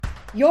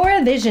You're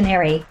a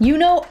visionary. You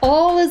know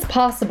all is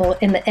possible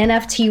in the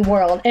NFT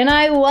world, and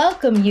I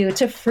welcome you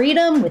to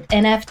Freedom with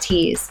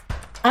NFTs.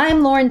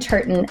 I'm Lauren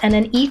Turton, and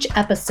in each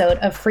episode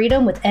of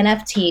Freedom with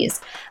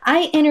NFTs,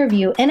 I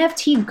interview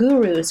NFT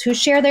gurus who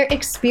share their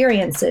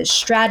experiences,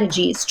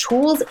 strategies,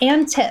 tools,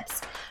 and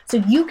tips so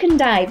you can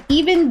dive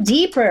even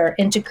deeper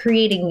into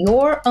creating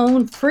your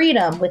own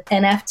freedom with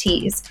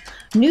NFTs.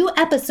 New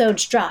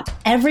episodes drop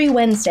every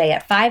Wednesday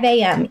at 5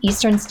 a.m.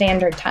 Eastern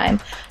Standard Time,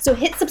 so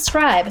hit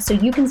subscribe so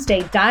you can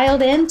stay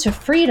dialed in to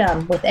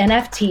Freedom with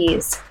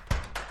NFTs.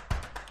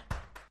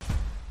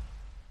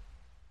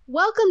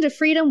 Welcome to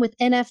Freedom with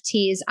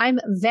NFTs. I'm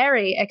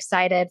very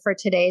excited for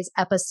today's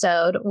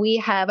episode. We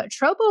have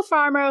Tropo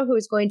Farmer, who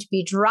is going to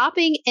be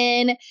dropping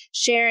in,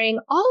 sharing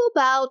all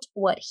about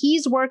what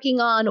he's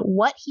working on,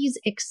 what he's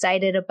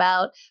excited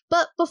about.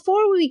 But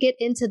before we get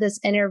into this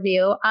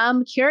interview,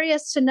 I'm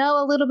curious to know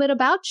a little bit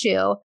about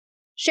you.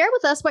 Share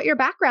with us what your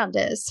background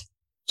is.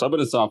 So I've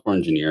been a software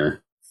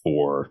engineer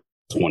for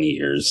 20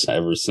 years.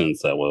 Ever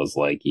since I was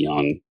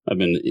young, I've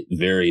been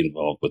very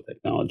involved with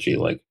technology.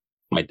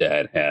 My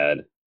dad had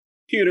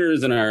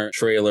computers in our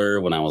trailer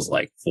when I was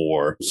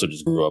 4. So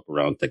just grew up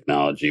around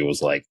technology.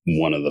 Was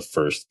one of the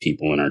first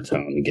people in our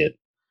town to get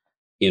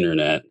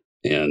internet,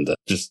 and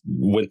just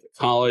went to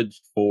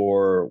college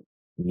for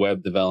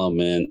web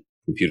development,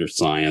 computer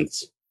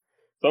science.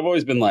 So I've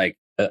always been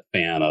a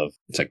fan of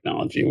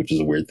technology, which is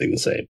a weird thing to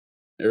say.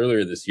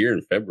 Earlier this year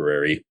in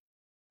February,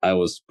 I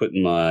was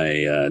putting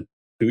my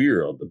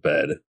 2-year-old to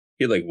bed.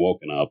 He had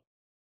woken up,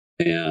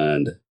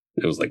 and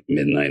it was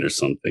midnight or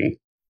something.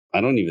 I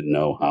don't even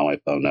know how I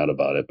found out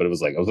about it, but it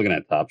was I was looking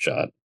at Top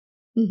Shot.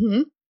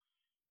 Mm-hmm.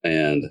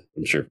 And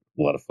I'm sure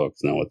a lot of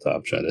folks know what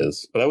Top Shot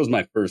is. But that was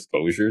my first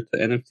exposure to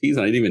NFTs, and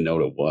I didn't even know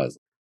what it was.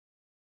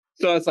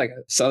 So it's I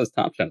saw this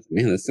Top Shot.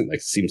 Man, this thing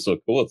seems so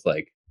cool. It's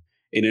an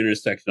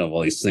intersection of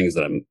all these things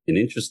that I'm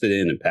interested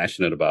in and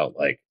passionate about,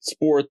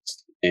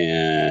 sports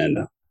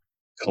and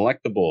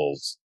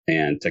collectibles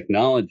and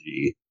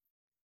technology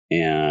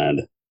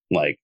and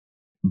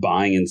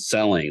buying and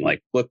selling,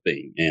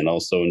 flipping and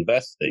also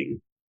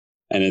investing.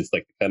 And it's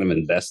the kind of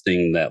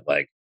investing that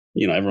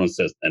everyone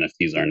says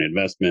NFTs are an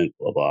investment,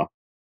 blah, blah.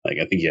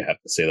 I think you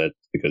have to say that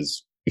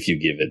because if you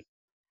give it,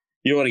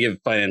 you don't want to give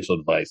financial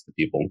advice to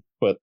people.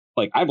 But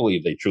I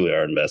believe they truly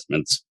are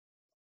investments,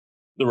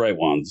 the right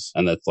ones.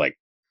 And that's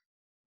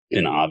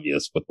been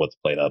obvious with what's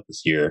played out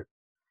this year.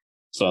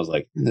 So I was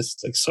this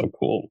is so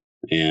cool.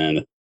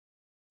 And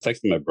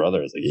texting my brother,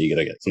 I was you got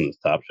to get some of this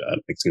Top Shot.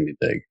 It's going to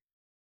be big.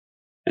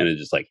 And it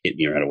just hit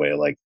me right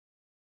away.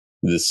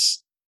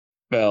 This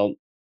felt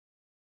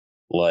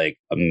like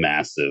a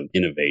massive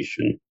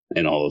innovation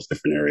in all those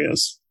different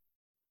areas.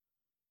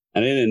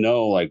 And I didn't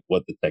know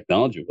what the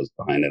technology was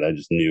behind it. I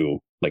just knew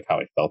how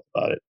I felt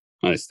about it.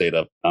 And I stayed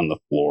up on the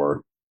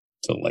floor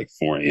till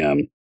 4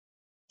 a.m.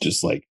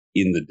 just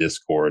in the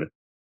Discord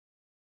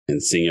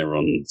and seeing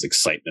everyone's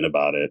excitement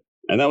about it.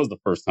 And that was the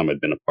first time I'd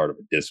been a part of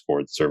a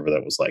Discord server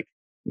that was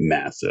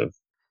massive.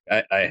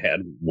 I had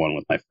one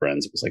with my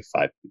friends. It was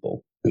 5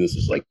 people. And this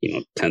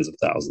was tens of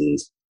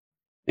thousands.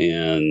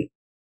 And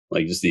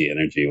just the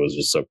energy was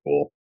just so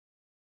cool.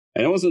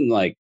 And it wasn't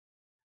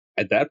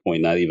at that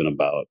point, not even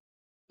about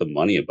the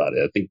money about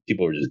it. I think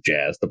people were just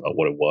jazzed about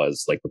what it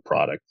was, the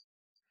product.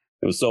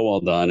 It was so well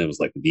done. It was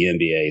the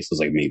NBA. So it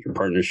was a major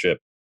partnership.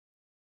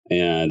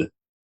 And it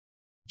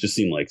just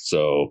seemed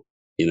so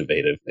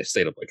innovative. I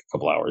stayed up a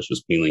couple hours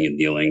just wheeling and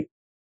dealing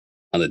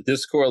on the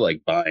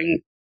Discord, buying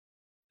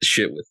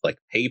shit with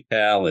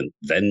PayPal and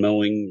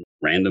Venmoing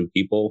random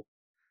people.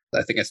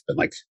 I think I spent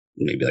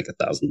maybe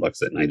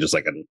 $1,000 at night, just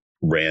a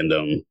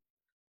random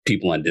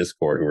people on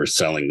Discord who were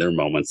selling their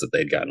moments that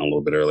they'd gotten a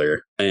little bit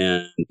earlier.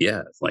 And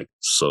yeah, it's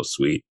so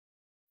sweet.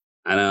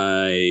 And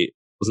I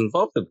was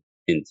involved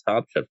in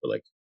Top Shot for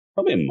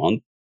probably a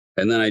month.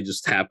 And then I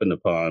just happened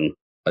upon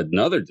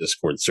another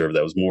Discord server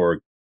that was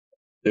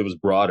it was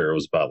broader. It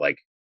was about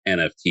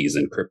NFTs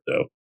and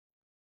crypto.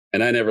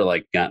 And I never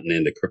gotten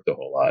into crypto a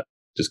whole lot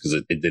just because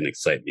it didn't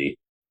excite me.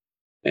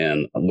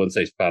 And once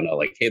I found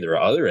out hey, there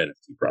are other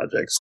NFT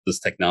projects, this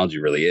technology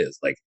really is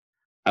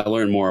I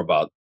learned more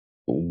about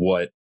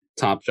what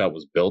Top Shot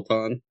was built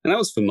on. And I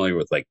was familiar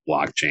with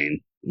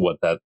blockchain, what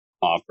that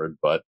offered,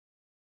 but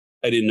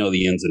I didn't know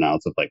the ins and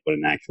outs of what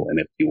an actual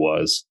NFT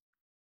was.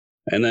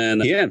 And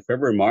then, in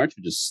February, March,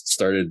 I just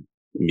started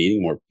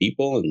meeting more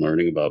people and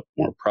learning about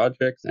more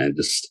projects and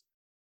just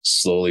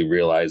slowly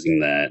realizing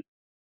that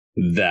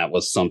that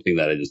was something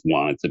that I just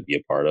wanted to be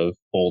a part of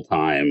full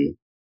time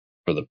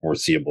for the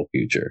foreseeable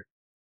future.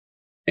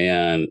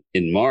 And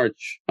in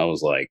March, I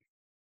was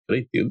could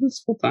I do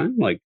this full time?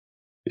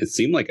 It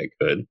seemed like I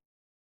could.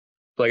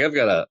 I've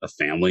got a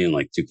family and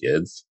 2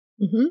 kids.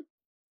 Mm-hmm.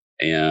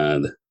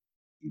 And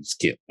you just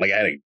can't, I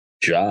had a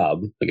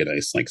job, a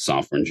nice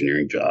software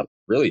engineering job.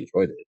 Really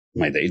enjoyed it,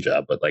 my day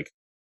job. But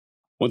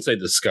once I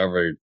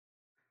discovered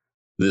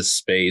this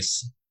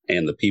space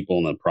and the people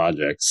and the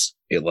projects,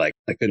 it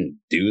I couldn't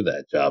do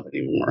that job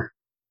anymore.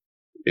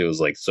 It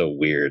was so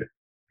weird.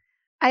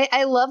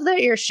 I love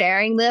that you're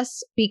sharing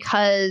this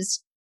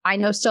because I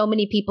know so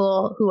many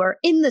people who are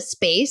in the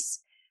space,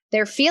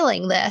 they're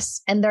feeling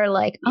this and they're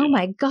like, oh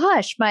my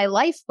gosh, my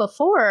life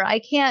before, I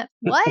can't,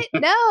 what?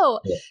 No,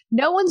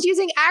 no one's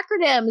using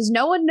acronyms.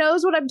 No one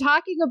knows what I'm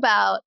talking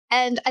about.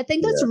 And I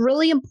think that's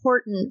really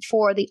important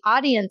for the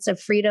audience of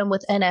Freedom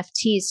with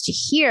NFTs to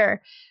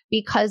hear,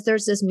 because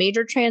there's this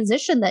major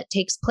transition that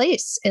takes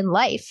place in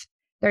life.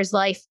 There's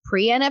life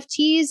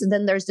pre-NFTs, and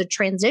then there's the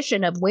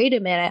transition of, wait a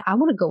minute, I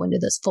want to go into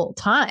this full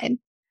time.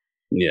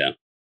 Yeah.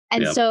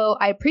 And so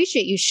I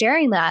appreciate you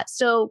sharing that.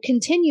 So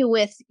continue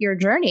with your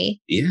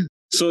journey. Yeah.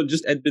 So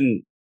just I'd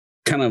been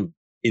kind of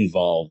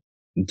involved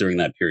during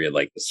that period,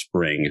 like the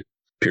spring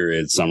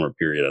period, summer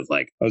period.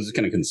 I was just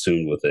kind of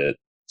consumed with it.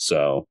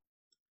 So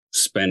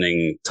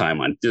spending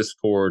time on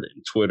Discord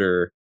and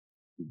Twitter,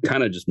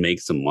 kind of just make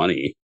some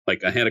money.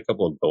 Like I had a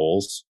couple of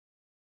goals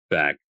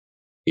back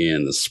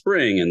in the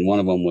spring, and one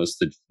of them was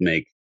to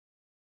make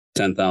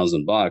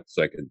 $10,000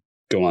 so I could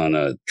go on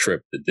a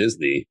trip to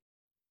Disney.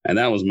 And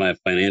that was my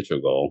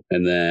financial goal.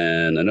 And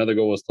then another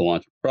goal was to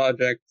launch a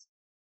project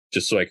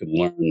just so I could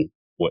learn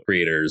what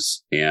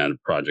creators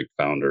and project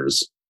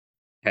founders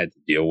had to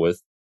deal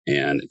with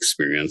and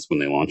experience when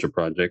they launch a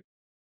project.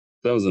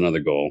 That was another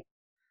goal.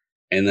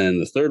 And then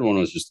the third one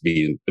was just to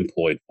be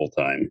employed full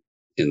time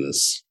in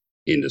this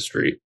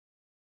industry.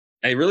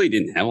 I really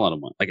didn't have a lot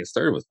of money. Like I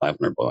started with $500.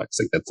 Like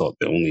that's all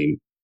the only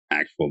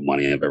actual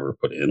money I've ever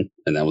put in.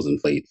 And that was in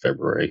late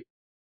February.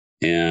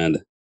 And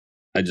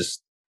I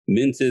just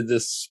minted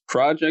this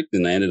project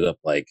and I ended up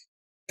like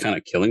kind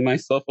of killing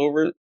myself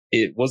over it.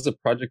 It was a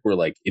project where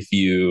like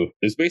it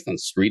was based on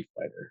Street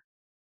Fighter.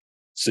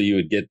 So you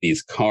would get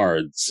these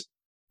cards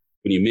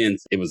when you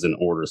mint, it was in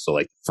order. So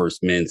like the first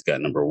mint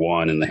got number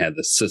 1, and they had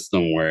this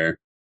system where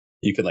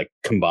you could like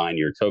combine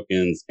your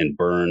tokens and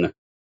burn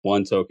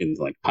one token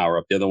to like power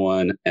up the other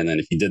one. And then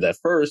if you did that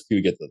first, you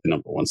would get the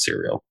number 1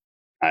 cereal.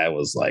 I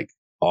was like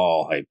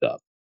all hyped up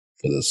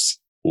for this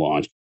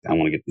launch. I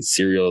want to get these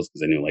cereals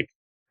because I knew like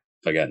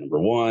if I got number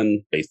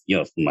 1, based,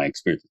 from my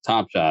experience with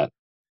Top Shot, I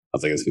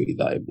was like, it's going to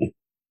be valuable.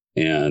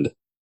 And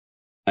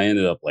I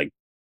ended up like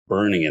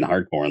burning in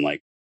hardcore and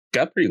like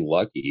got pretty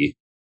lucky.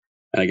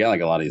 And I got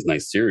like a lot of these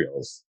nice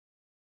cereals.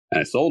 And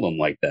I sold them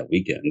like that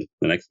weekend,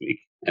 the next week.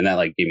 And that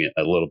like gave me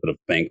a little bit of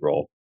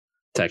bankroll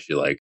to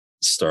actually like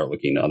start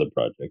looking to other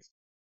projects.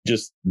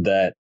 Just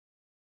that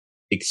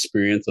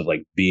experience of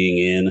like being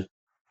in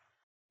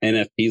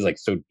NFTs like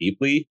so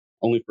deeply,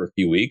 only for a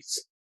few weeks.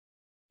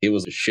 It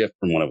was a shift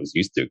from what I was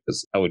used to,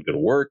 because I would go to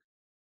work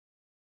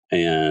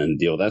and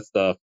deal with that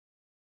stuff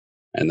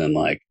and then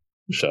like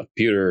shut the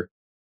computer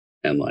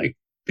and like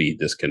be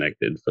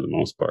disconnected for the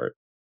most part.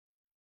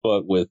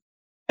 But with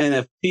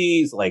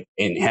NFTs, like,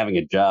 and having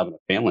a job and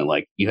a family,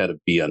 like you had to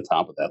be on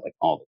top of that like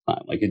all the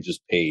time. Like it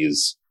just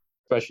pays,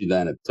 especially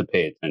then, to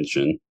pay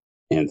attention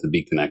and to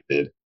be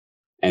connected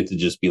and to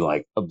just be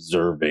like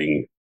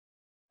observing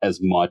as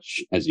much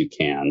as you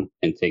can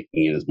and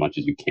taking in as much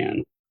as you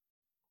can.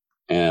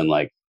 And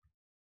like,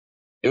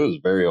 it was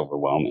very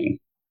overwhelming.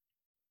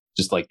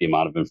 Just like the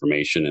amount of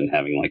information and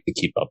having like to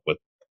keep up with.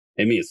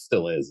 I mean, it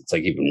still is. It's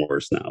like even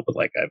worse now, but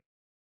like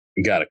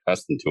I've got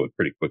accustomed to it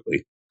pretty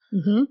quickly.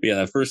 Mm-hmm. Yeah,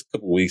 that first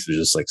couple of weeks was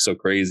just like so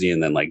crazy.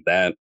 And then like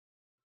that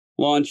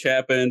launch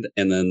happened.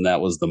 And then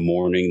that was the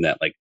morning that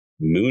like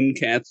moon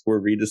cats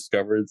were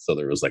rediscovered. So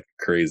there was like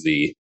a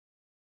crazy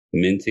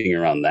minting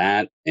around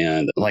that.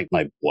 And like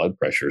my blood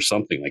pressure or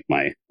something, like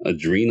my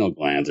adrenal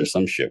glands or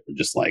some shit were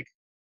just like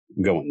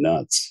going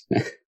nuts.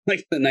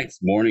 Like the next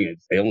morning,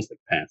 I almost like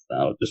passed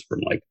out just from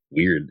like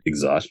weird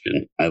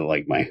exhaustion. I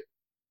like my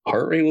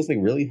heart rate was like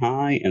really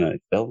high and I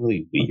felt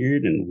really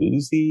weird and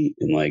woozy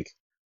and like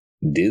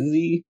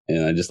dizzy.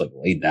 And I just like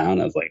laid down.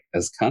 I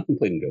was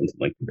contemplating going to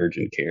like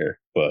urgent care,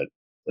 but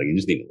like you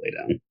just need to lay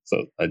down.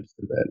 So I just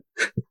did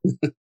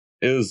that.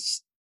 It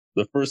was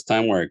the first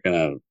time where I kind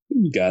of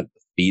got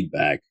the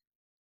feedback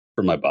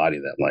from my body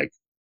that like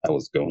I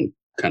was going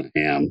kind of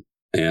ham,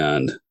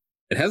 and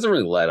it hasn't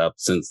really let up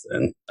since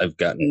then. I've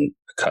gotten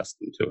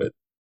accustomed to it.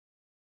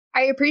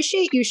 I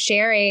appreciate you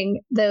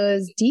sharing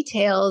those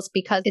details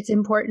because it's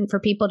important for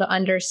people to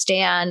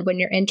understand when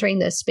you're entering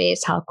this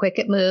space, how quick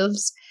it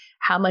moves,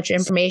 how much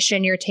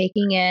information you're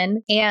taking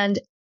in. And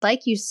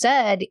like you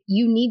said,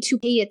 you need to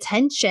pay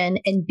attention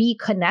and be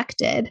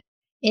connected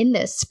in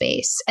this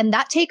space. And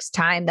that takes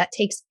time, that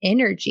takes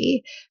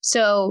energy.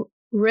 So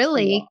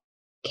really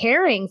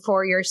caring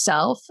for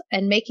yourself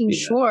and making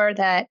sure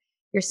that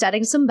you're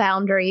setting some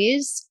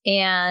boundaries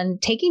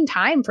and taking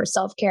time for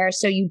self-care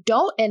so you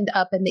don't end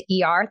up in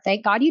the ER.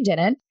 Thank God you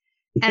didn't.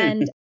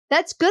 And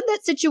that's good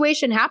that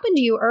situation happened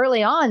to you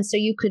early on so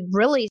you could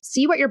really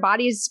see what your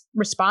body's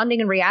responding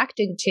and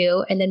reacting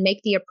to and then make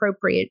the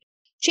appropriate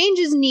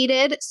changes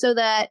needed so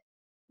that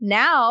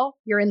now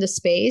you're in the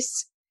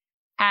space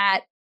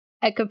at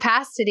a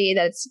capacity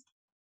that's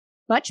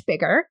much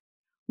bigger,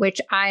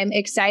 which I'm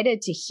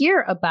excited to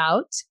hear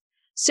about.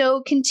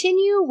 So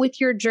continue with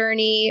your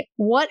journey.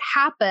 What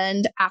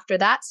happened after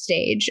that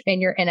stage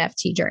in your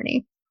NFT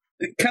journey?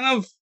 It kind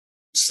of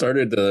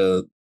started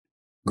to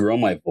grow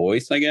my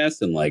voice, I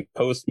guess, and like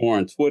post more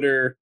on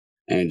Twitter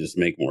and just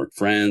make more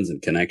friends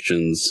and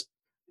connections,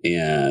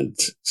 and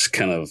just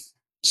kind of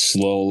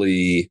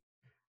slowly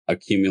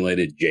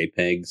accumulated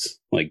JPEGs.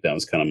 Like that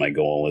was kind of my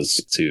goal,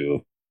 is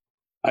to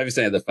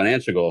obviously I had the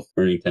financial goal of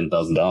earning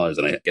 $10,000,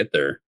 and I didn't get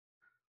there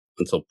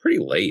until pretty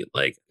late.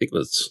 Like I think it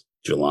was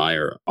July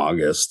or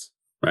August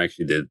where I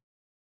actually did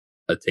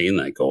attain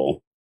that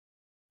goal.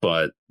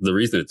 But the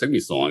reason it took me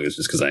so long is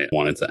just because I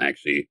wanted to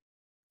actually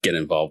get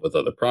involved with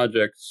other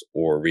projects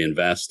or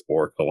reinvest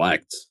or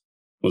collect,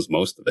 was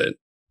most of it.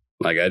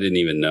 Like I didn't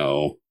even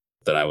know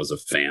that I was a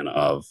fan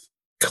of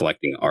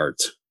collecting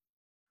art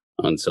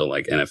until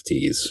like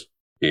NFTs,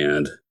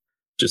 and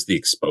just the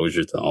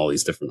exposure to all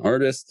these different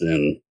artists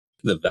and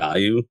the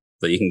value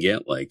that you can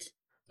get, like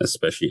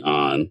especially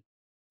on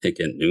Hic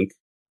et Nunc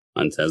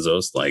on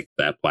Tezos. Like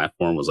that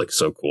platform was like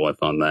so cool. I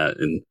found that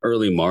in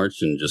early March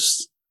and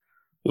just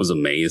was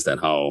amazed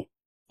at how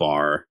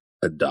far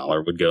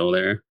 $1 would go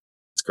there.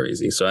 It's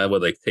crazy. So I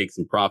would like take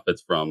some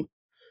profits from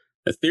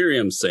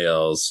Ethereum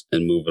sales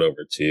and move it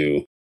over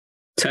to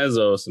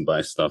Tezos and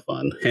buy stuff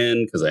on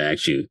Hen, because I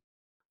actually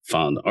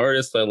found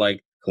artists I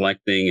liked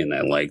collecting, and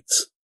I liked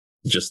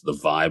just the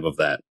vibe of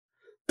that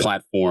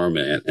platform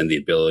and the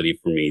ability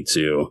for me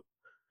to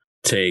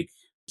take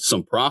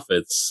some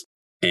profits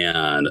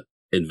and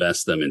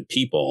invest them in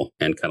people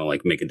and kind of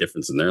like make a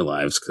difference in their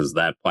lives, because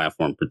that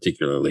platform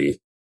particularly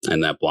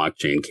and that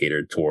blockchain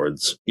catered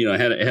towards, it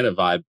had a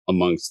vibe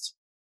amongst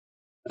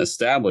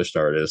established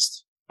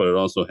artists, but it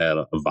also had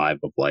a vibe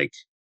of like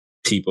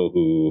people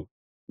who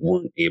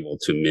weren't able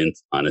to mint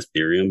on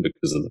Ethereum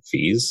because of the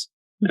fees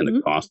and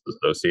the cost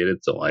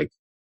associated. So like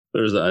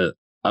there's a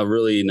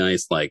really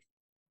nice like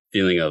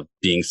feeling of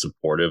being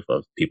supportive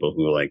of people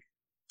who like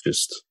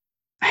just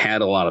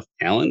had a lot of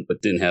talent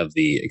but didn't have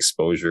the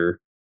exposure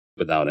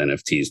without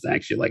NFTs to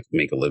actually like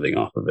make a living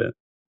off of it.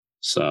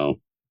 So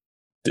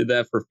did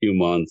that for a few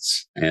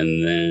months,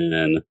 and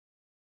then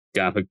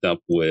got hooked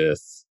up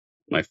with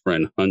my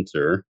friend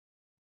Hunter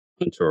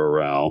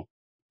Orel,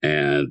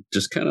 and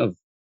just kind of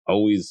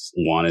always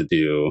wanted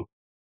to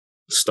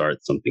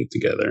start something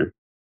together.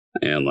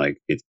 And like,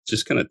 it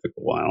just kind of took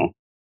a while.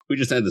 We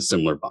just had the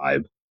similar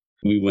vibe.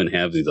 We went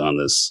halvesies on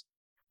this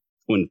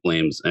Twin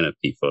Flames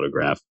NFT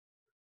photograph,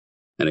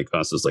 and it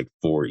cost us like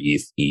 4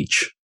 ETH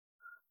each.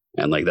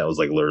 And like, that was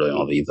like literally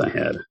all the ETH I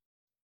had.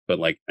 But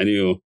like, I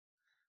knew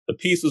the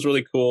piece was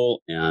really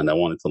cool, and I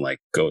wanted to like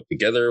go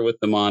together with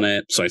them on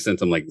it. So I sent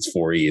them like this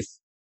 4 ETH.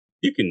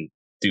 You can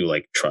do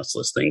like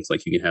trustless things.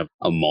 Like you can have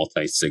a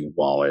multi-sig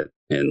wallet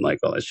and like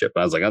all that shit.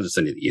 But I was like, I'll just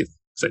send you the ETH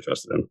because I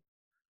trusted him.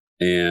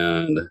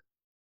 And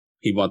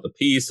he bought the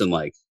piece, and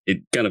like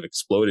it kind of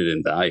exploded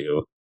in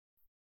value.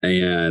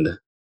 And,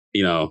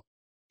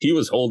 he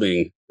was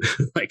holding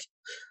like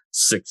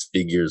 6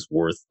 figures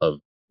worth of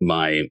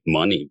my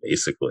money,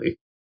 basically.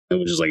 It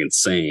was just like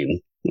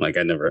insane. Like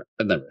I'd never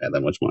had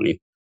that much money,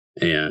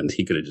 and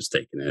he could have just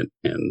taken it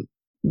and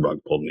rug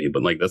pulled me.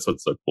 But like, that's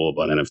what's so cool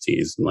about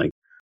NFTs. And like,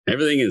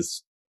 everything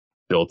is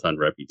built on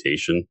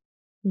reputation,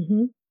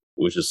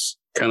 which is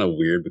kind of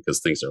weird because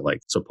things are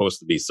like supposed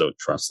to be so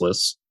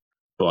trustless.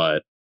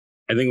 But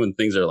I think when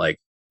things are like,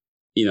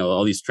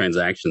 all these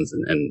transactions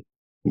and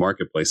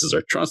marketplaces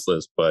are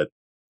trustless, but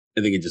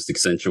I think it just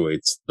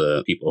accentuates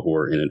the people who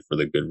are in it for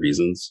the good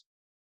reasons.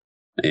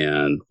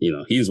 And,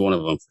 he's one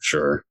of them for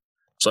sure.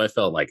 So I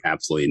felt like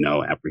absolutely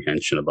no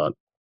apprehension about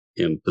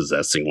him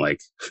possessing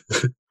like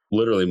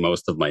literally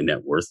most of my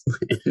net worth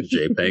in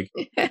JPEG.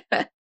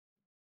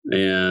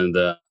 And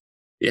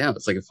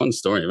it's like a fun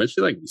story.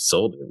 Eventually, like we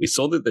sold it. We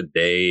sold it the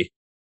day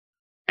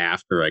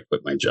after I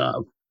quit my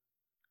job.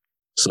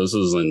 So this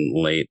was in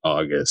late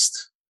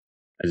August.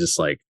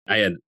 I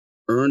had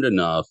earned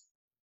enough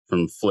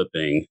from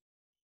flipping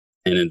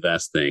and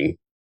investing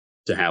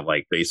to have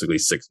like basically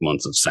 6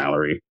 months of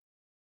salary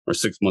or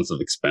 6 months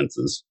of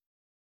expenses.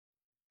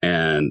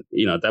 And,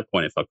 at that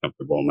point I felt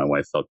comfortable, and my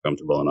wife felt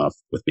comfortable enough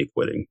with me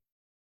quitting.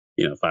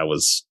 If I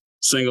was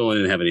single and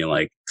didn't have any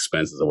like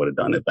expenses, I would have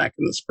done it back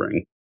in the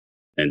spring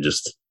and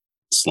just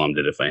slummed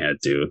it if I had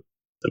to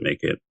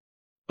make it.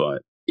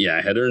 But yeah,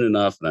 I had earned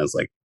enough, and I was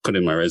like, put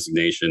in my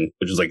resignation,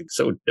 which was like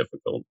so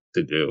difficult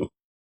to do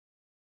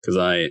because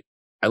I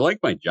like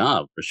my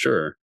job for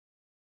sure,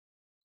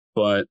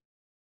 but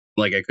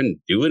like I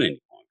couldn't do it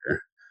any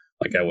longer.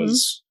 Like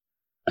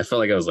I felt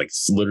like I was like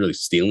literally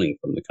stealing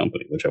from the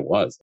company, which I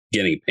was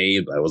getting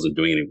paid, but I wasn't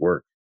doing any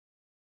work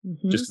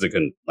just because I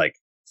couldn't like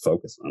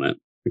focus on it.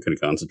 I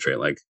couldn't concentrate.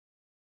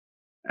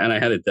 And I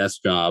had a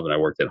desk job, and I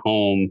worked at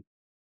home,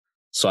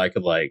 so I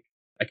could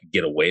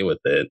get away with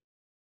it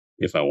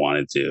if I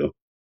wanted to,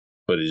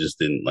 but it just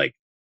didn't like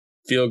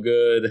feel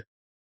good.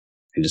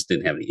 I just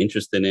didn't have any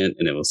interest in it.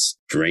 And it was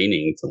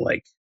draining to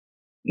like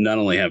not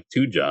only have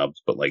 2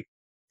 jobs, but like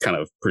kind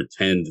of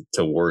pretend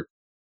to work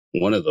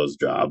one of those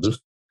jobs.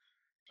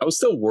 I was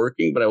still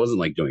working, but I wasn't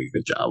like doing a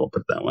good job. I'll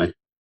put it that way.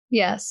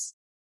 Yes.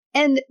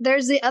 And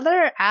there's the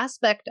other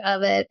aspect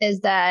of it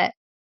is that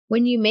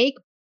when you make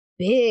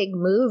big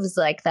moves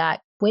like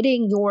that,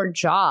 quitting your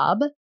job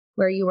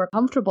where you were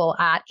comfortable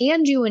at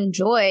and you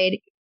enjoyed,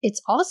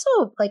 it's also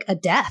like a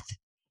death.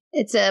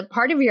 It's a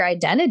part of your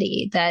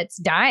identity that's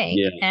dying.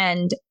 Yeah.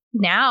 And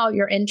now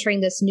you're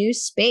entering this new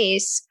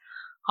space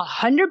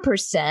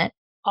 100%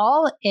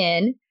 all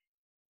in.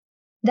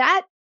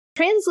 That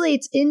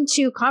translates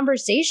into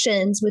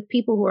conversations with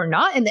people who are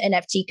not in the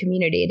NFT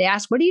community. They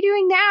ask, what are you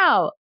doing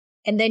now?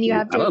 And then you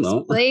have to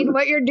explain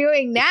what you're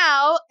doing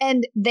now.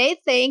 And they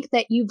think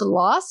that you've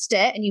lost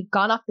it and you've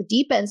gone off the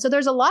deep end. So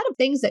there's a lot of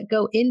things that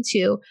go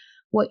into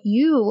what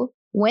you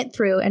went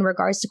through in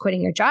regards to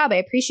quitting your job. I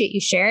appreciate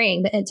you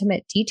sharing the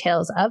intimate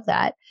details of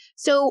that.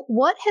 So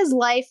what has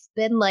life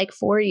been like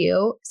for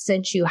you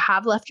since you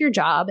have left your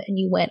job and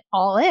you went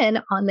all in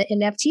on the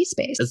NFT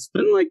space? It's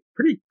been like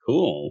pretty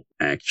cool,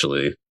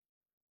 actually.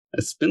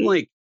 It's been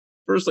like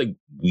first like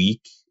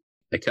week.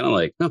 I kind of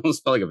like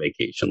almost felt like a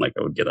vacation. Like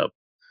I would get up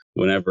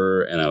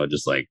whenever and I would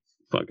just like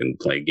fucking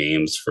play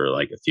games for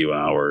like a few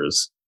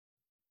hours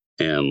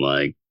and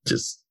like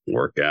just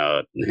work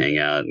out and hang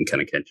out and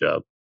kind of catch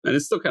up. And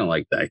it's still kind of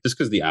like that just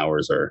because the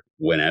hours are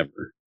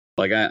whenever.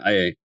 Like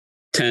I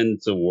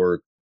tend to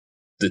work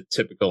the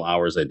typical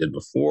hours I did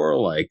before,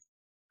 like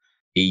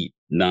 8,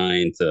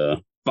 9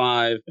 to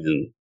 5.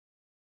 And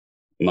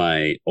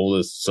my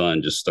oldest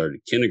son just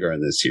started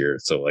kindergarten this year.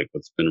 So like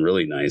what's been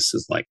really nice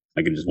is like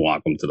I can just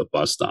walk him to the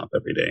bus stop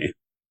every day.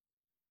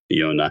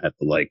 You know, not have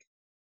to like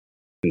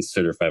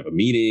consider if I have a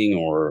meeting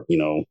or, you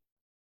know,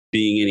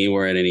 being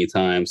anywhere at any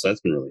time. So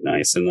that's been really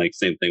nice. And like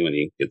same thing when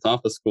he gets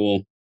off of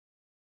school,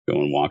 go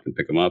and walk and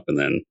pick him up and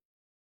then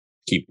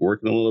keep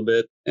working a little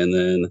bit. And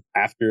then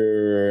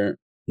after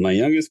my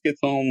youngest gets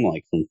home,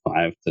 like from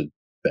 5 to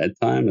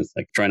bedtime, it's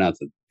like try not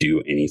to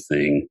do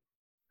anything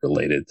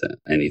related to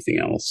anything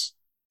else.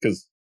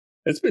 Because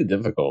it's been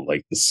difficult,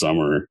 like this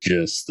summer,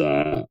 just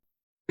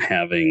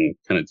having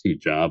kind of 2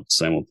 jobs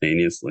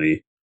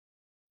simultaneously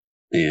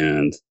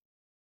and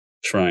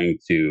trying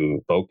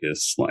to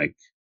focus like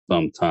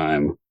some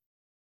time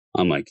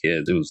on my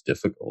kids. It was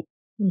difficult.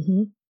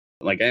 Mm-hmm.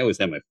 Like I always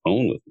have my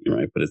phone with me,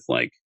 right? But it's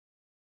like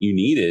you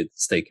need it to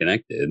stay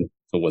connected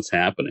to what's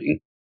happening,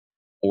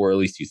 or at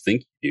least you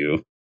think you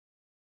do.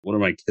 What are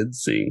my kids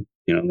seeing?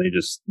 You know, they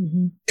just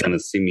kind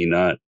of see me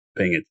not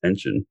paying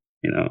attention,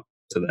 you know,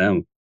 to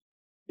them.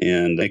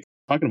 And like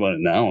talking about it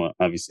now,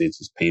 obviously it's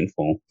just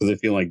painful because I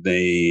feel like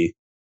they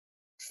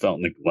felt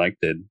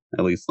neglected.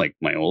 At least like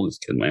my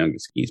oldest kid, my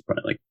youngest, he's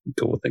probably like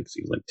cool with it because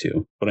he was like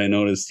 2. But I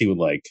noticed he would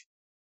like,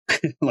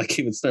 like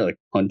he would start like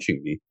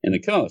punching me in a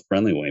kind of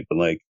friendly way. But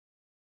like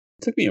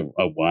it took me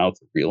a while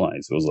to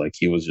realize it was like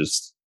he was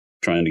just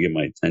trying to get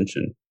my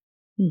attention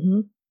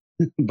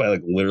by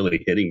like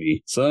literally hitting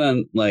me. So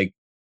then like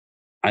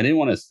I didn't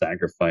want to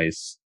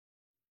sacrifice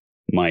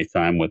my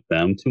time with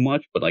them too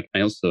much, but like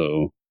I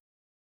also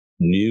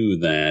knew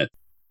that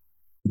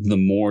the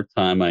more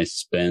time I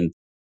spent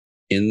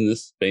in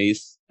this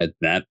space at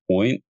that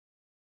point,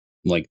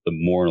 like the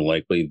more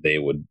likely they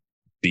would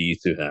be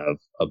to have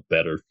a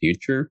better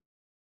future.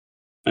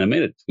 And I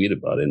made a tweet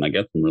about it and I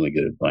got some really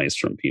good advice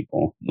from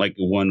people. Like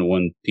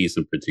one piece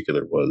in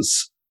particular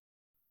was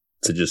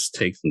to just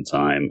take some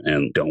time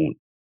and don't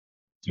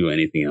do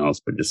anything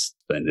else, but just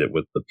spend it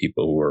with the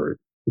people who are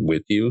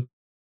with you.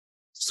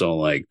 So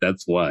like,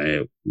 that's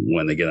why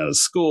when they get out of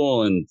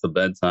school and to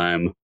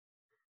bedtime,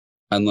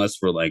 unless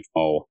we're like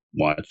all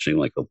watching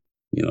like a,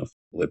 you know,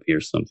 Flippy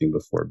or something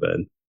before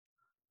bed,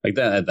 like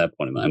that, at that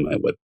point I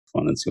might whip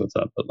fun and see what's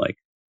up. But like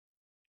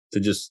to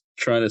just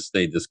try to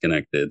stay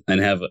disconnected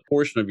and have a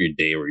portion of your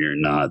day where you're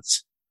not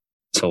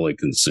totally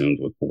consumed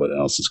with what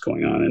else is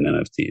going on in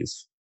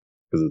NFTs.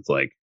 Because it's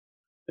like,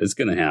 it's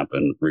going to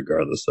happen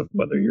regardless of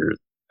whether you're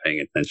paying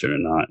attention or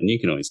not. And you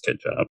can always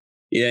catch up.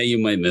 Yeah, you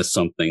might miss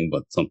something,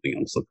 but something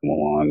else will come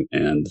along.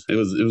 And it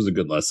was a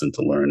good lesson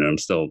to learn. And I'm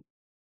still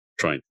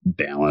trying to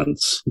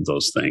balance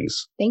those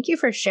things. Thank you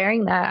for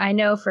sharing that. I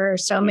know for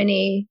so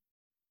many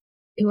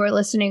who are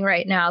listening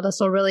right now, this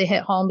will really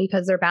hit home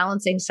because they're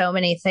balancing so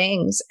many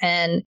things.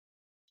 And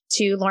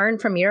to learn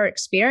from your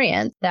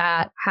experience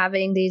that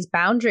having these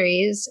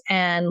boundaries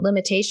and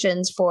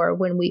limitations for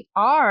when we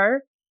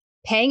are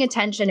paying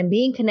attention and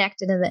being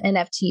connected in the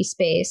NFT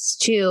space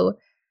to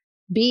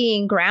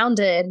being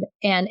grounded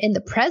and in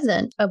the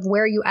present of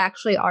where you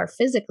actually are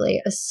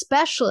physically,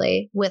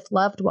 especially with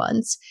loved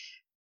ones.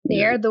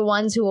 They're the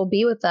ones who will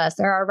be with us.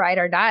 They're our ride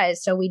or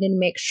dies. So we need to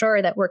make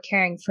sure that we're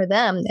caring for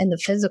them in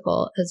the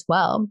physical as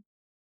well.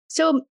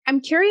 So I'm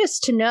curious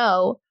to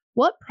know,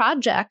 what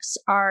projects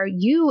are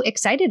you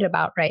excited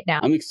about right now?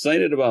 I'm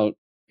excited about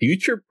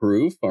Future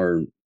Proof,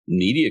 our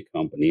media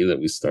company that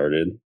we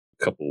started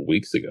a couple of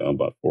weeks ago,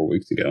 about 4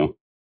 weeks ago.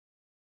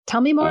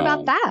 Tell me more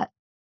about that.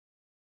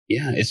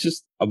 Yeah, it's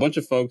just a bunch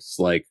of folks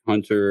like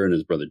Hunter and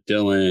his brother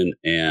Dylan.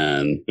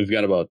 And we've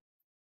got about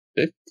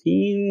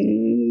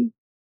 15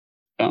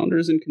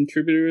 founders and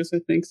contributors, I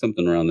think,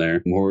 something around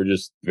there. We're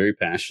just very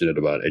passionate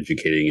about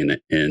educating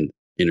and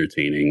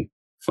entertaining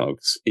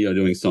folks, you know,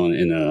 doing so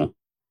in a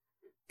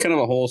kind of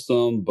a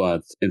wholesome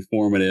but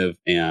informative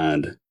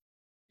and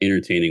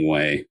entertaining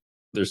way.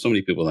 There's so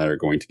many people that are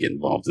going to get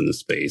involved in the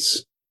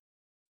space,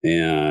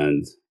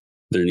 and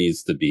there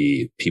needs to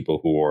be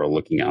people who are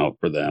looking out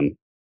for them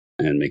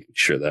and making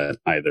sure that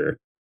either,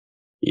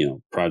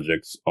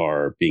 projects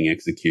are being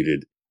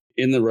executed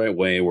in the right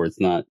way where it's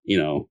not,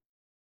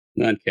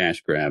 not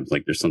cash grabs,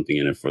 like there's something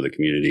in it for the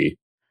community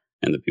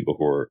and the people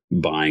who are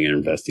buying and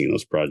investing in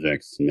those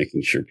projects,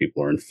 making sure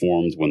people are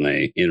informed when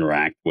they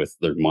interact with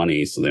their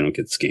money so they don't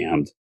get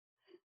scammed.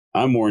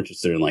 I'm more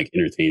interested in like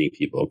entertaining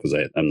people because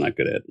I'm not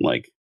good at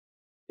like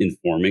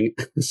informing.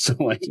 So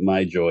like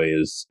my joy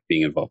is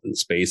being involved in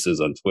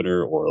spaces on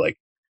Twitter or like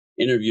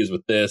interviews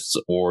with this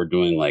or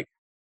doing like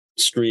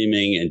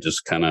streaming and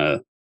just kind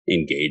of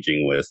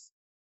engaging with,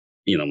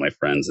 my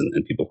friends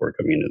and people who are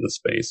coming into the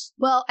space.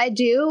 Well, I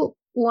do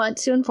want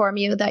to inform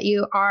you that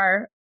you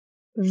are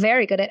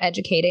very good at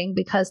educating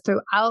because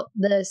throughout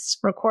this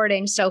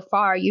recording so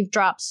far, you've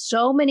dropped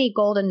so many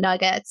golden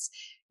nuggets.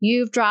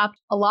 You've dropped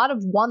a lot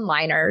of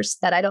one-liners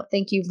that I don't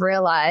think you've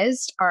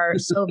realized are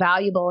so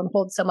valuable and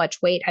hold so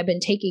much weight. I've been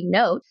taking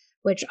note,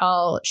 which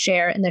I'll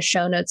share in the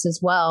show notes as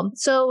well.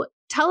 So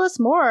tell us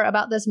more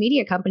about this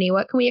media company.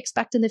 What can we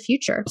expect in the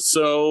future?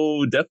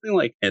 So definitely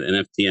like at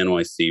NFT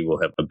NYC,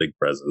 we'll have a big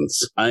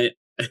presence.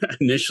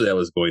 Initially I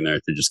was going there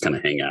to just kind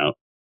of hang out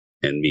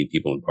and meet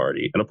people and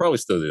party. And I'll probably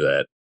still do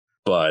that.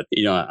 But,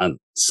 on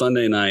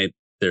Sunday night,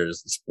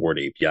 there's the Sport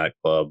Ape Yacht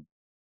Club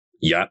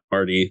yacht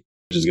party,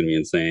 which is going to be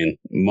insane.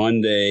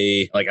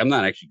 Monday, like I'm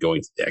not actually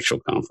going to the actual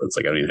conference.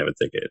 Like I don't even have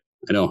a ticket.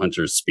 I know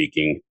Hunter's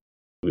speaking.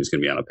 He's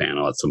going to be on a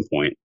panel at some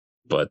point,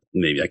 but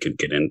maybe I could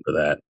get in for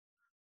that.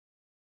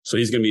 So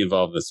he's going to be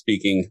involved with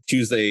speaking.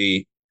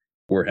 Tuesday,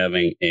 we're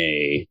having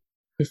a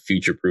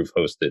Future Proof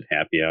hosted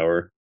happy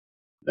hour.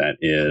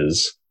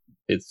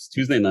 It's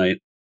Tuesday night.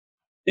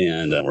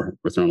 And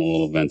we're throwing a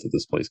little event at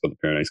this place called the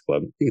Paradise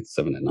Club. I think it's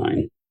 7 to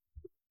 9.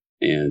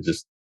 And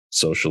just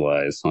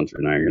socialize. Hunter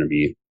and I are going to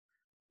be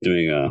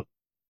doing a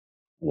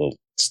little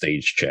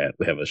stage chat.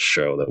 We have a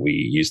show that we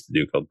used to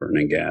do called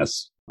Burning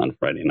Gas on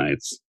Friday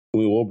nights.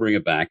 We will bring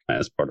it back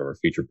as part of our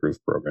Future Proof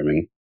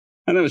programming.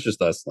 And it was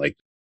just us like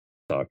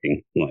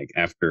talking like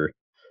after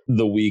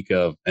the week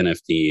of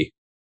NFT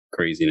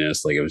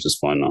craziness. Like it was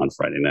just fun on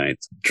Friday night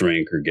to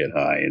drink or get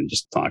high and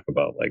just talk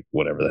about like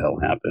whatever the hell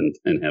happened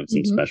and have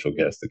some special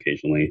guests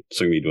occasionally.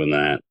 So we're going to be doing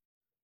that.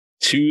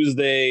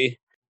 Tuesday,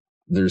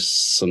 there's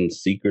some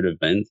secret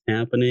event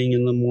happening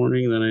in the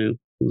morning that I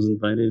was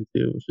invited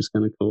to, which is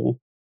kind of cool.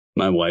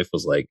 My wife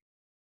was like,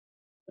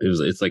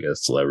 it's like a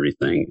celebrity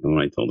thing. And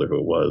when I told her who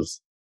it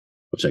was,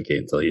 which I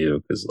can't tell you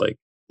because like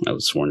I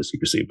was sworn to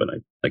secrecy, but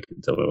I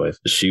couldn't tell my wife.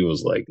 She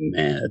was like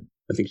mad.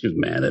 I think she was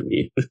mad at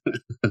me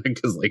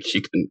because like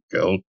she couldn't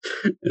go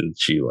and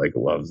she like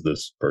loves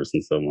this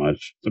person so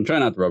much. So I'm trying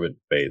not to rub it in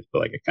the face, but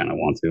like I kind of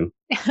want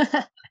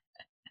to.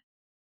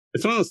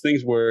 It's one of those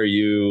things where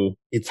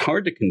it's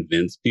hard to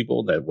convince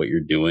people that what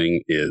you're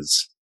doing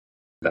is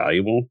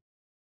valuable.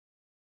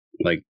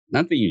 Like,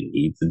 not that you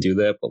need to do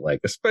that, but like,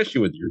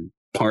 especially with your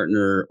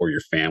partner or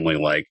your family,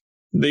 like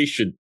they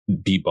should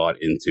be bought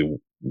into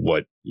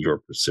what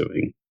you're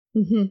pursuing.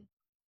 Mm-hmm.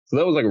 So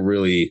that was like a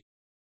really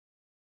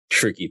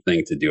tricky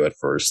thing to do at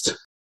first.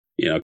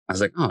 I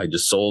was like, oh, I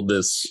just sold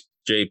this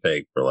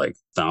JPEG for like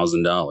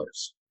 $1,000.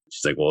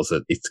 She's like, well,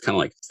 it's kind of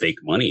like fake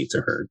money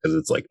to her because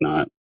it's like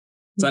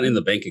it's not in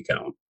the bank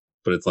account,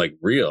 but it's like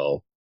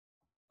real.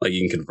 Like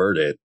you can convert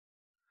it.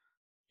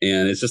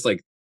 And it's just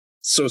like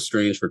so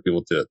strange for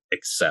people to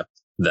accept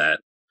that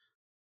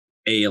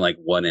like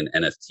what an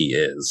NFT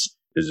is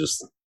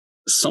just a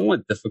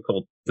somewhat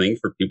difficult thing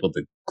for people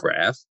to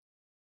grasp.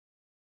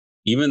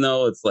 Even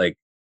though it's like,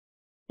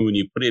 when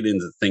you put it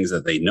into things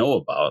that they know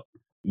about,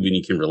 when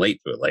you can relate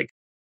to it, like,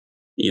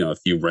 if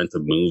you rent a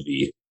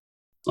movie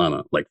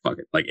on like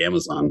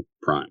Amazon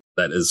Prime,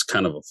 that is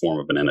kind of a form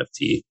of an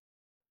NFT.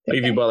 Like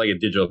if you bought like a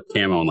digital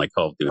camo on like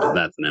Call of Duty,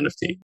 that's an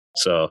NFT.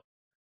 So,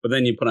 but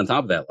then you put on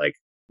top of that, like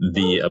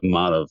the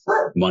amount of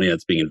money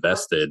that's being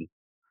invested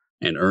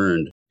and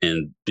earned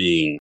and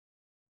being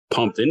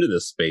pumped into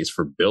this space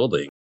for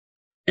building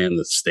and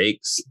the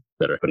stakes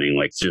that are happening,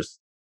 like just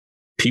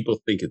people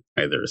think it's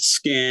either a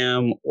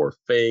scam or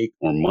fake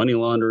or money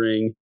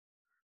laundering.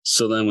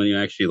 So then when you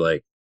actually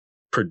like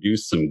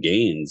produce some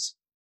gains,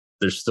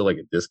 there's still like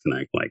a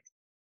disconnect. Like,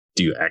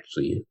 do you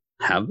actually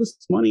have this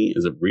money?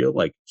 Is it real?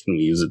 Like, can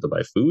we use it to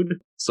buy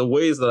food? So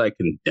ways that I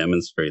can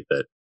demonstrate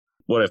that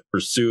what I've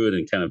pursued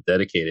and kind of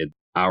dedicated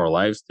our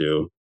lives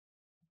to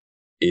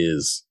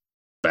is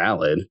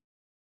valid.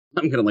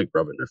 I'm going to like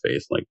rub it in their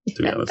face, like,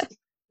 to be honest,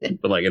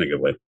 but like in a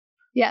good way.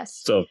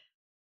 Yes. So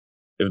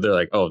if they're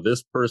like, oh,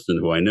 this person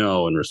who I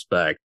know and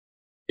respect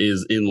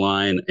is in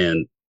line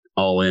and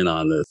all in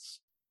on this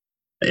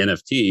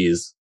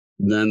NFTs,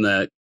 then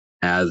that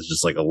adds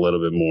just like a little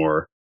bit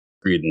more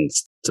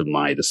credence to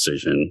my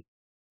decision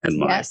and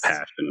my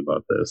passion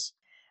about this.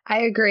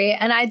 I agree.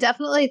 And I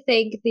definitely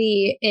think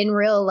the in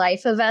real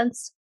life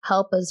events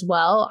help as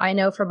well. I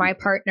know for my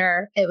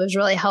partner, it was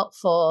really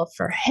helpful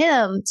for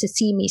him to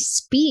see me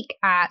speak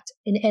at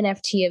an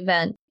NFT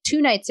event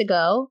 2 nights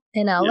ago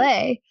in LA.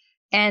 Yeah.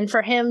 And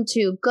for him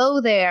to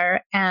go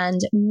there and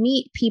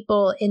meet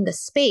people in the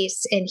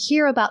space and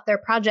hear about their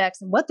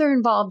projects and what they're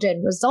involved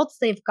in, results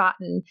they've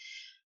gotten.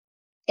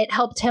 it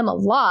helped him a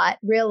lot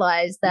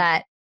realize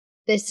that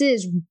this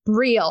is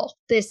real.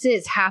 This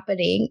is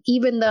happening.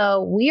 Even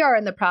though we are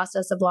in the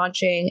process of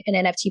launching an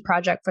NFT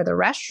project for the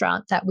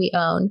restaurant that we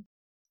own,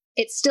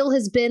 it still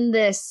has been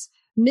this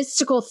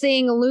mystical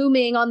thing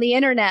looming on the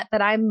internet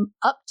that I'm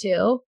up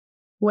to.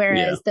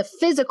 Whereas the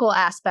physical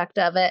aspect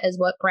of it is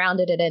what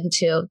grounded it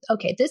into,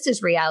 okay, this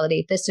is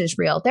reality. This is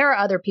real. There are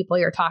other people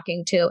you're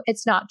talking to.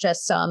 It's not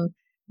just some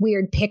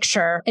weird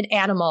picture, an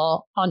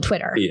animal on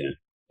Twitter.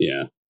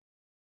 Yeah.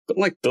 But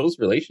like those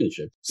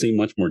relationships seem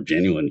much more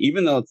genuine,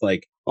 even though it's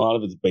like a lot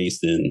of it's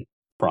based in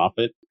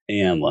profit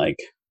and like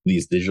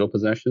these digital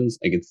possessions.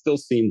 Like it still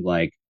seemed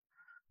like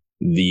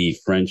the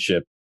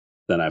friendship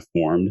that I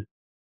formed,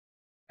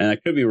 and I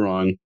could be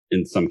wrong.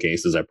 In some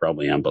cases, I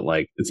probably am, but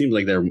like it seems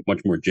like they're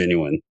much more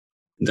genuine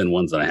than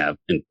ones that I have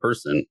in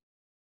person.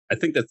 I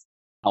think that's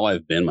how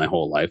I've been my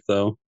whole life,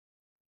 though,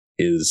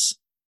 is,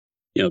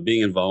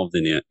 being involved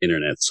in the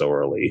internet so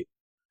early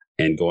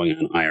and going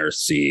on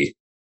IRC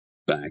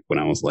back when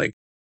I was like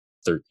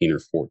 13 or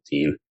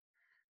 14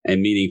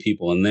 and meeting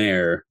people in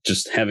there,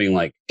 just having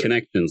like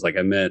connections. Like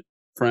I met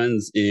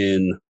friends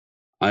in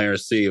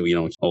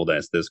IRC, old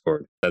ass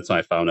Discord. That's how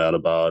I found out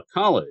about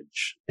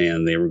college,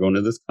 and they were going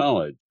to this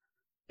college.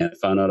 And I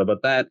found out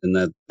about that,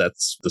 and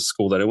that's the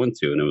school that I went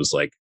to. And it was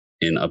like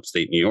in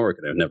upstate New York,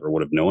 and I never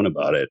would have known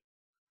about it.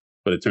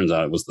 But it turns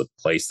out it was the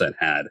place that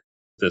had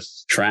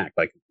this track,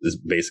 like this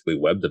basically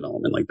web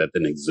development, like that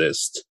didn't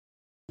exist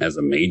as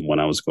a major when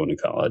I was going to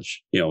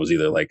college. It was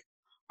either like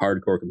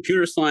hardcore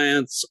computer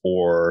science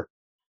or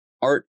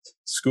art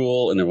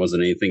school, and there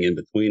wasn't anything in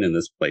between. And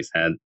this place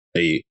had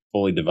a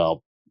fully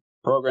developed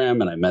program,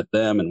 and I met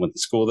them and went to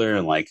school there.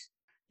 And like,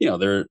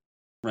 they're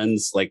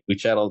friends, like we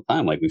chat all the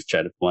time, like we've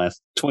chatted for the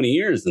last 20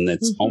 years, and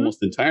it's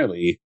almost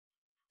entirely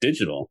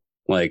digital,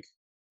 like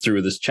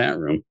through this chat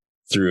room,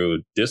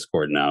 through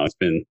Discord. Now it's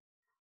been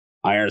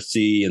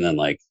IRC and then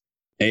like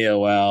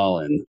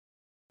AOL and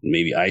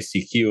maybe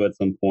ICQ at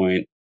some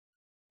point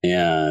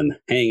and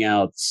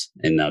Hangouts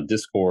and now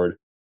Discord.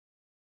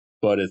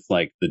 But it's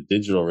like the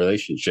digital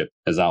relationship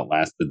has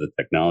outlasted the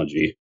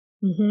technology.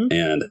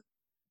 And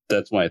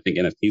that's why I think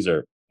NFTs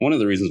are one of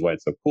the reasons why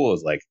it's so cool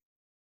is like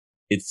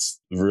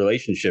its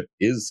relationship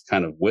is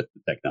kind of with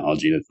the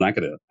technology, and it's not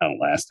going to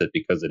outlast it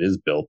because it is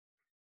built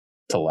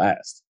to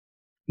last.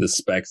 The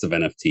specs of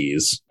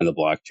NFTs and the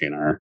blockchain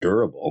are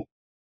durable,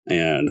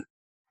 and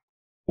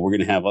we're going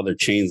to have other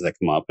chains that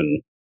come up,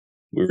 and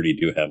we already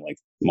do have like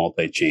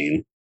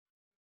multi-chain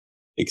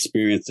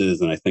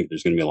experiences, and I think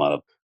there's going to be a lot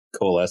of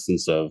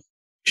coalescence of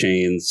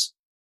chains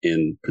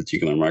in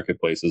particular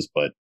marketplaces,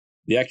 but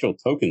the actual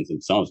tokens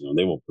themselves,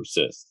 they will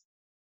persist.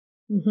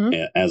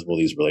 As will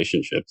these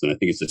relationships. And I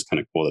think it's just kind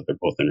of cool that they're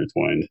both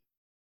intertwined.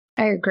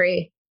 I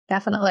agree.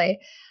 Definitely.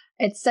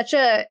 It's such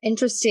a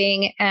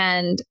interesting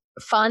and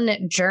fun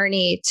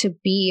journey to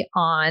be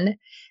on.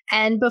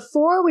 And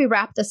before we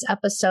wrap this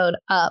episode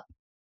up,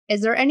 is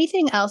there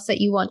anything else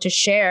that you want to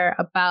share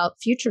about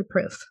Future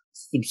Proof?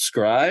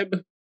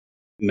 Subscribe.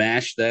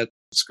 Mash that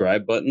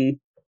subscribe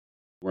button.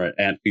 We're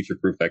at Future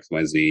Proof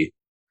XYZ.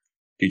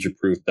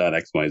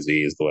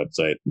 Futureproof.xyz is the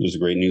website. There's a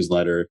great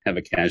newsletter. Have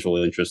a casual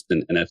interest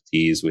in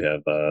NFTs. We have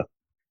a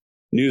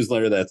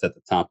newsletter that's at the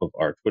top of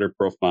our Twitter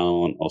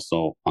profile and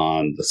also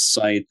on the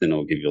site. And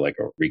it'll give you like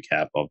a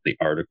recap of the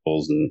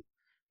articles and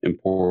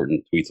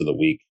important tweets of the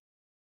week.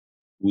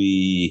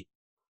 We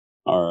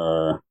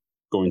are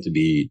going to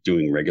be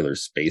doing regular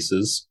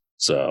spaces.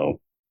 So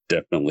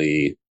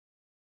definitely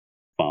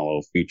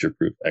follow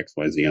Futureproof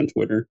XYZ on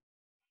Twitter.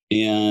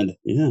 And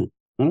I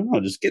don't know,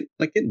 just get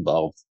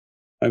involved.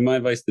 My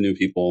advice to new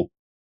people,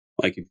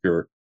 like if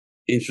you're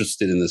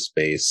interested in this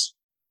space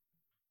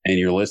and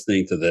you're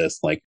listening to this,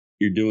 like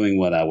you're doing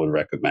what I would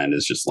recommend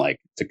is just like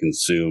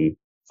to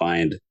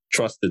find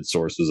trusted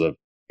sources of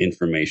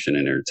information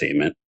and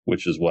entertainment,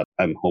 which is what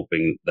I'm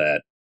hoping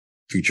that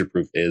Future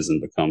Proof is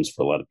and becomes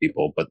for a lot of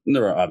people. But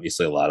there are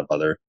obviously a lot of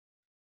other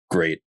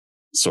great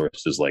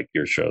sources like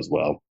your show as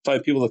well.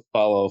 Find people to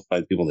follow,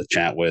 find people to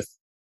chat with.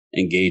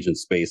 Engage in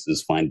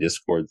spaces, find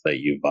Discords that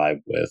you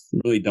vibe with.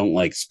 Really don't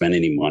spend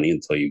any money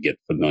until you get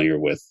familiar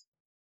with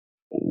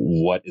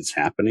what is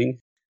happening,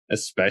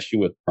 especially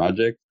with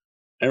projects.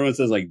 Everyone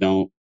says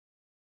don't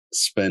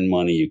spend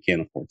money you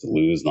can't afford to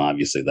lose. And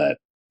obviously that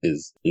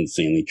is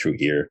insanely true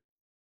here.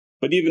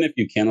 But even if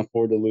you can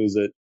afford to lose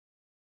it,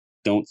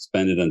 don't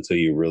spend it until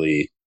you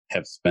really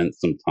have spent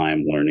some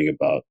time learning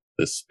about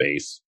this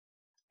space.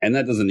 And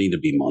that doesn't need to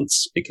be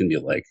months. It can be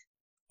like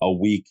a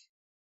week.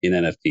 In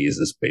NFTs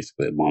is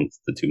basically a month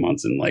to 2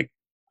 months and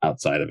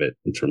outside of it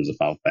in terms of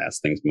how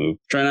fast things move.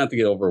 Try not to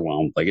get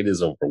overwhelmed. It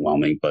is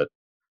overwhelming, but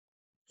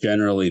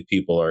generally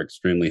people are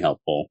extremely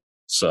helpful.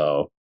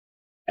 So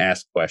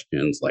ask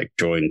questions,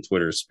 join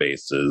Twitter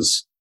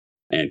spaces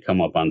and come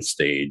up on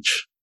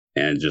stage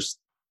and just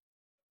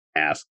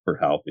ask for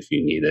help if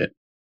you need it.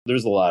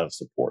 There's a lot of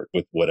support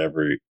with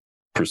whatever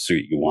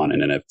pursuit you want in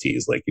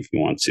NFTs. If you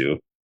want to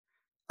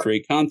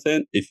create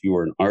content, if you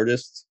are an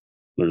artist,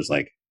 there's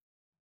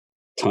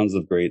tons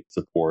of great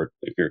support.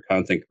 If you're a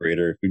content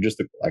creator, if you're just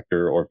a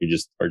collector, or if you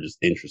just are just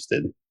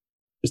interested,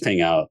 just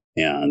hang out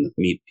and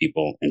meet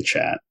people and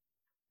chat.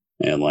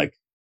 And like,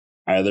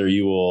 either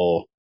you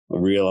will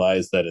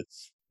realize that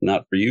it's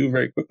not for you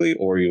very quickly,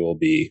 or you will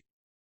be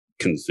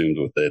consumed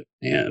with it,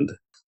 and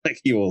like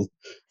you will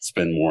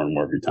spend more and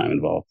more of your time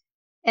involved.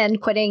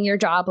 And quitting your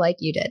job like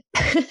you did.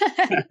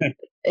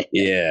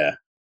 Yeah.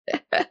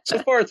 So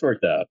far it's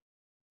worked out.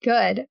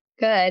 Good.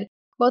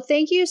 Well,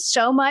 thank you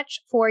so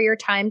much for your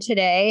time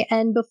today.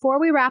 And before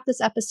we wrap this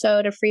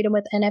episode of Freedom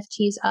with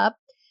NFTs up,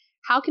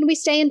 how can we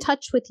stay in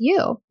touch with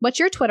you? What's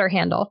your Twitter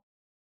handle?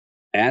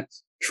 At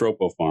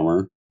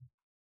TropoFarmer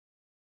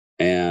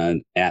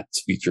and at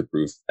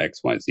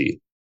FeatureProofXYZ.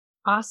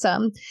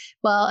 Awesome.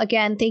 Well,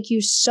 again, thank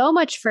you so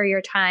much for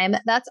your time.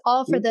 That's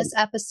all for this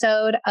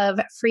episode of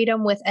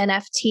Freedom with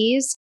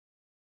NFTs.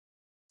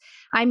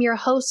 I'm your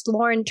host,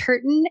 Lauren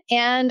Turton,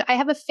 and I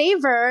have a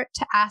favor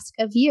to ask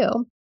of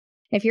you.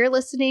 If you're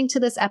listening to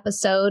this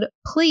episode,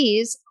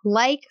 please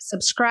like,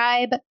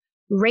 subscribe,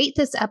 rate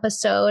this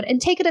episode,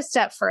 and take it a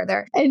step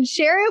further and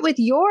share it with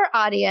your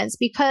audience,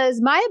 because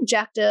my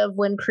objective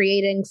when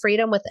creating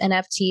Freedom with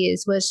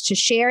NFTs was to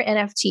share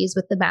NFTs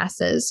with the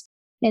masses.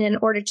 And in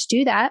order to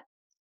do that,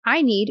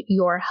 I need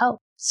your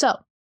help. So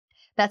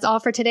that's all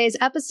for today's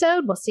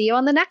episode. We'll see you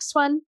on the next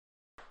one.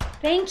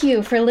 Thank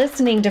you for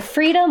listening to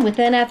Freedom with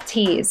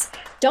NFTs.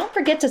 Don't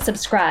forget to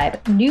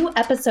subscribe. New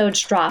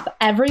episodes drop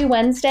every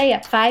Wednesday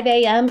at 5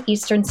 a.m.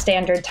 Eastern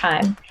Standard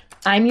Time.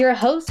 I'm your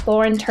host,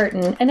 Lauren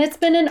Turton, and it's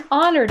been an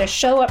honor to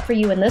show up for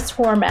you in this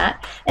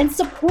format and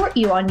support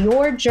you on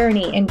your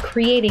journey in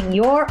creating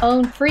your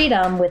own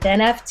freedom with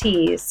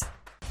NFTs.